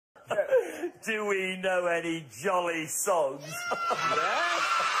Do we know any jolly songs?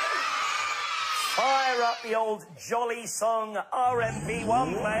 Fire up the old jolly song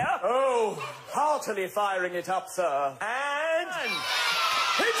RMP1 player. Oh, heartily firing it up, sir. And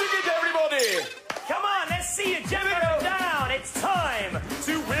hitting it, everybody! Come on, let's see you jump up and down. It's time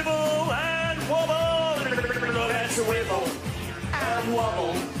to wibble and wobble. Let's wibble and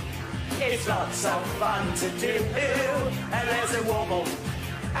wobble. It's lots of fun to do. And there's a wobble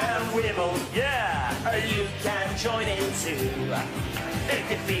and wibble. Yeah, you can join in too. If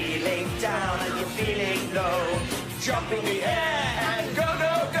you're feeling down and you're feeling low, jump in the air and go,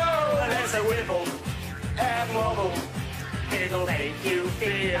 go, go. There's a wibble and wobble. It'll make you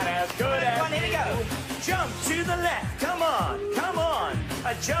feel as good as here we go. Jump to the left, come on, come on.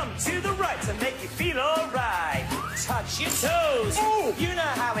 A jump to the right to make you feel alright. Touch your toes, ooh. You know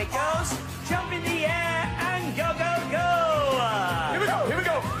how it goes. Jump in the air and go, go, go. Here we go, here we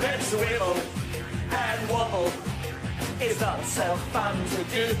go. Let's wibble and wobble. It's lots of fun to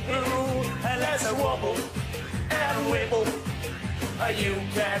do. And let's wobble and wibble. You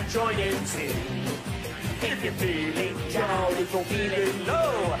can join in too. If you're feeling down, if you're feeling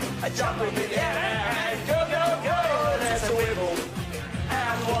low, jump in the air and go, go, go. Let's wibble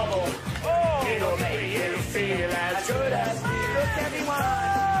and wobble. Oh, it'll make you feel as good as you. Look, everyone.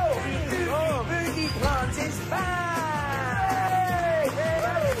 Oh, Boogie Plant is back.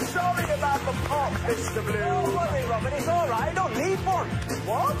 Hey, sorry about the pop, Mr. Blue. Don't worry, Robin, it's all right. I don't need one.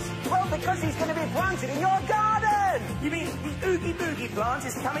 What? Well, because he's going to be planted in your garden. You mean the Oogie Boogie Plant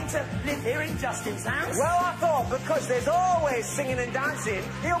is coming to live here in Justin's house? Well, I thought because there's always singing and dancing,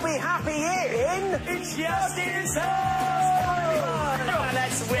 he'll be happy here in... It's Justin's house! Come on,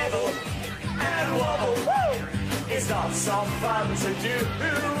 let's wibble and wobble. Woo! It's lots of fun to do.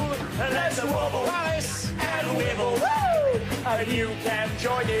 Let's wobble and wibble. Woo! And you can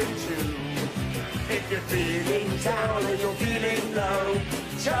join in too. If you're feeling down and you're feeling low,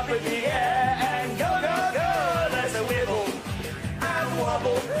 jump in the air and go, go, go. Let's wibble and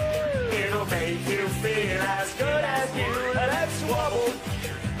wobble. It'll make you feel as good as you. Let's wobble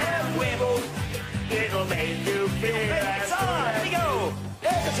and wibble. It'll make you feel as good as you. Here we go.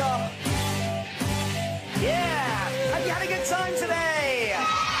 There's the top. Yeah. Have you had a good time today?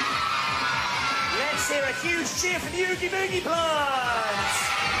 Let's hear a huge cheer for the Oogie Boogie Plant.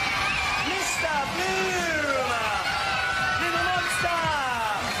 Mr. Bloom, Little Monster,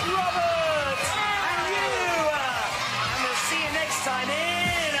 Robert, and you. And we'll see you next time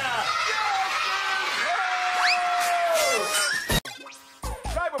in...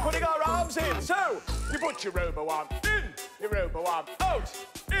 Right, we're putting our arms in. So, you put your robo arm in, your robo arm out.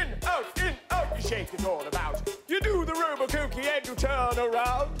 In, out, you shake it all about. You do the robo cookie and you turn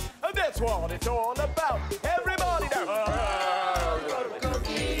around. And that's what it's all about. Everybody now. Oh, the robo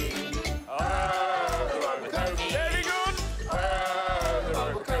cookie. Very good. The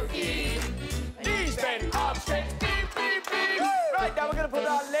robo cookie. Knees bent, arms stretched, beep, beep, beep. Right, now we're going to put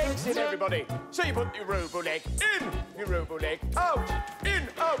our legs in, everybody. So you put your robo leg in, your robo leg out. In,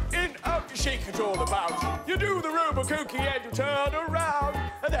 out, you shake it all about. You do the robo cookie and you turn around.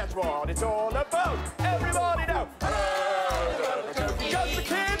 And that's what it's all about. Everybody now. The robo cookie. Just the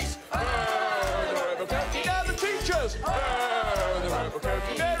kids. The robo cookie. Now the teachers. The robo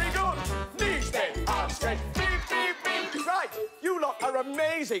cookie. Very good. Knees bent, arms stretched. Beep, beep, beep. Right, you lot are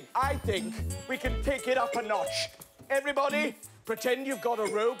amazing. I think we can pick it up a notch. Everybody, pretend you've got a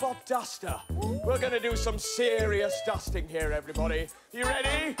robot duster. We're going to do some serious dusting here, everybody. You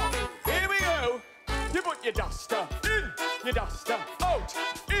ready? Here we go. You put your duster in, your duster out.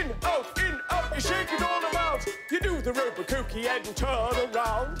 In, out, you shake it all about. You do the robo cookie and you turn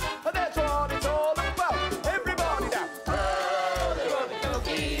around. And that's what it's all about. Everybody now. Oh, the robo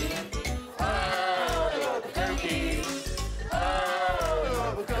cookie. Oh, the robo cookie. Oh, the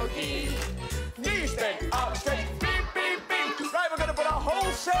robo cookie. Knees bent, arms stretched. Right, we're going to put our whole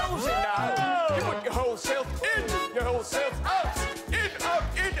selves in now. You put your whole self in, your whole self out. In, out,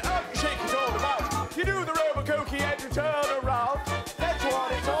 you shake it all about. You do the robo cookie and you turn around. That's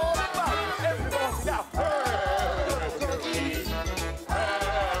what it's all about. Everybody now. The robo cookie. The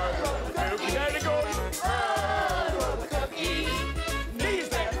robo cookie. Very good. The robo cookie. Knees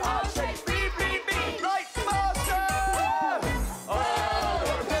bent, arms stretched. Beep, beep, beep. Right, faster. Oh, the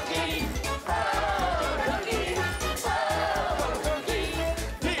robo cookie. The robo cookie.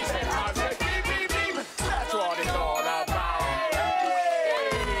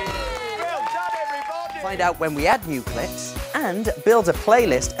 Find out when we add new clips and build a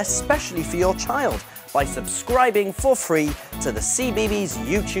playlist especially for your child by subscribing for free to the CBeebies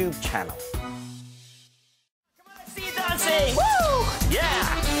YouTube channel. Come on, let's see you dancing! Woo!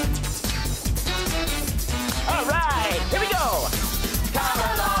 Yeah!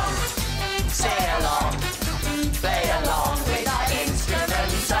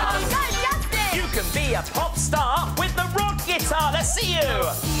 see you.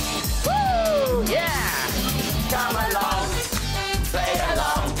 Woo! Yeah. Come along, play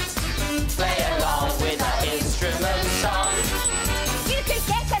along with our instrument song. You can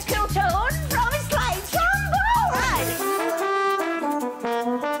get a cool tune from a slide trombone. Right.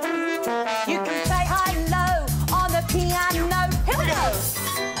 You can play high and low on the piano. Here we go.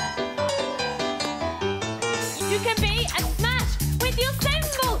 You can be a smash with your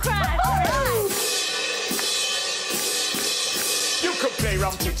cymbal crash. Right. You can play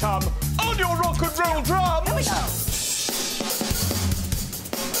rum-ti-tum on your rock and roll drum. Here we go.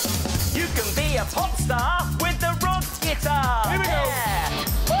 You can be a pop star with the rock guitar. Here we go. Yeah.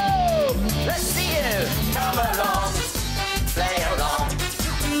 Woo! Let's see you. Come along, play along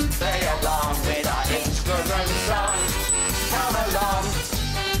with our instrument song. Come along,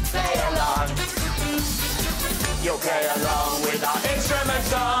 play along. You'll play along with our instrument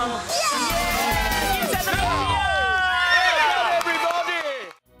song. Yeah! You said the Everybody!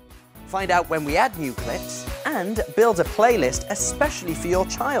 Find out when we add new clips and build a playlist especially for your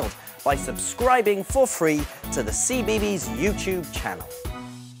child by subscribing for free to the CBeebies YouTube channel.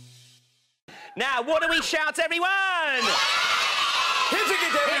 Now, what do we shout, everyone? Hitting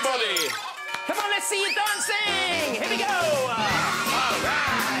it, everybody! Come on, let's see you dancing! Here we go! All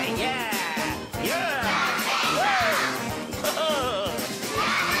right, yeah! Yeah! Woo!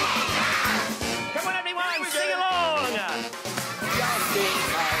 Come on, everyone, sing along!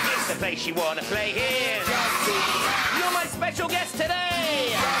 It's the place you want to play in. You're my special guest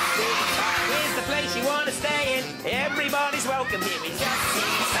today. Here's the place you want to stay in. Everybody's welcome here in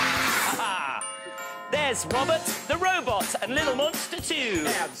Justine's house. There's Robert, the robot, and Little Monster too.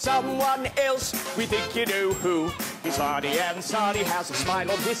 And someone else we think you know who. He's hardy and sunny, has a smile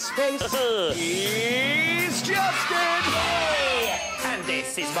on his face. He's Justin! Yay! And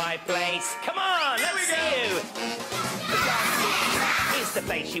this is my place. Come on, let's see you. It's the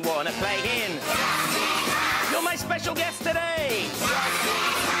place you want to play in. You're my special guest today.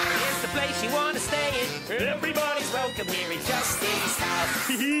 It's the place you want to stay in. Everybody's welcome here in Justine's house.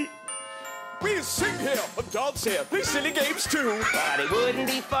 We sing here and dance here, play silly games too. But it wouldn't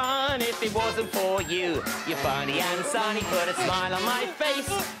be fun if it wasn't for you. You're funny and sunny, put a smile on my face.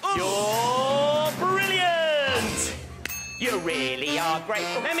 You're brilliant. You really are great.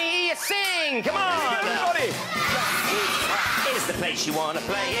 Let me hear you sing. Come on. Everybody! It's the place you want to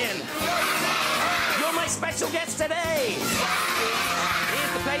play in. You're my special guest today.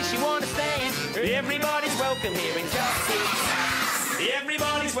 It's the place you want to stay in. Everybody's welcome here in Justine's.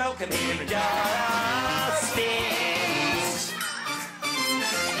 Everybody's welcome here in Justine's.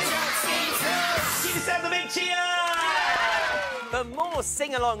 Give yourself a big cheer! For more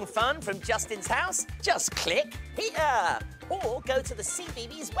sing-along fun from Justin's house, just click here. Or go to the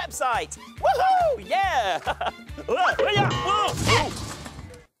CBeebies website. Woohoo! Yeah!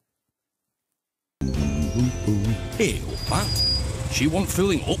 Hey, Pat. She want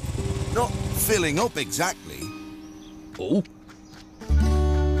filling up? Not filling up exactly. Oh.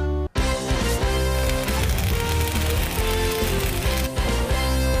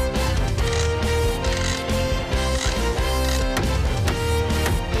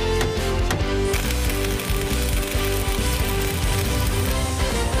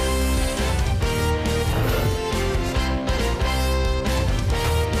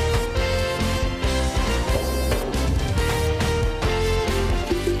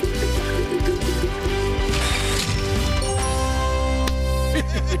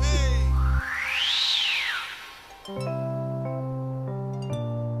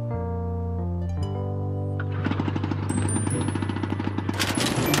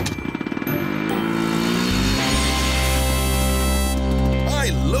 I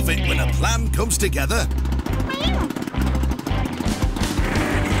love it when a plan comes together.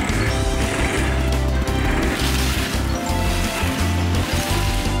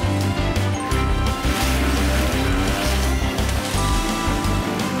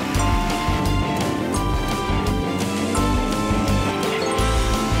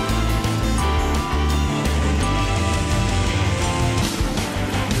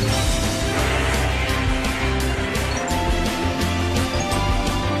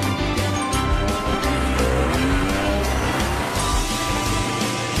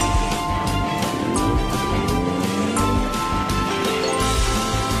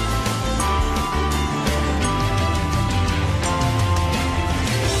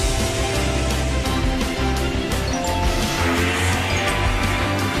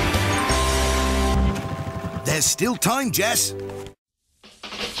 There's still time, Jess.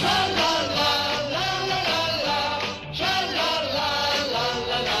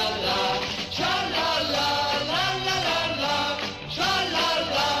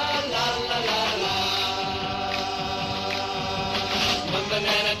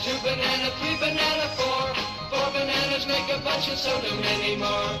 two banana, three banana, four. Four bananas make a bunch and so do many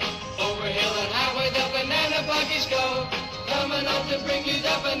more. Over hill and highway the banana buggies go, coming out to bring you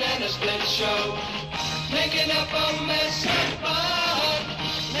the banana split show. Making up a mess of fun,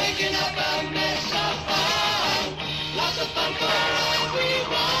 making up a mess of fun. Lots of fun for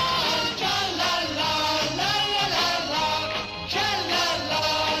everyone. Cha-la-la, la-la-la-la, cha-la-la,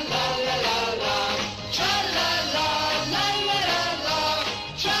 la-la-la-la, cha-la-la, la-la-la-la,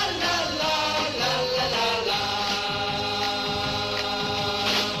 cha-la-la, la-la-la-la.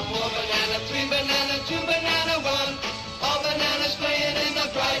 Four banana, three banana, two banana, one. All bananas playing in the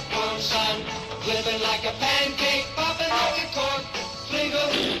bright warm sun. Living like a pancake, popping like a cork. Flingo,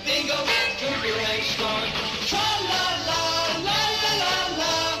 bingo, trigger and storm.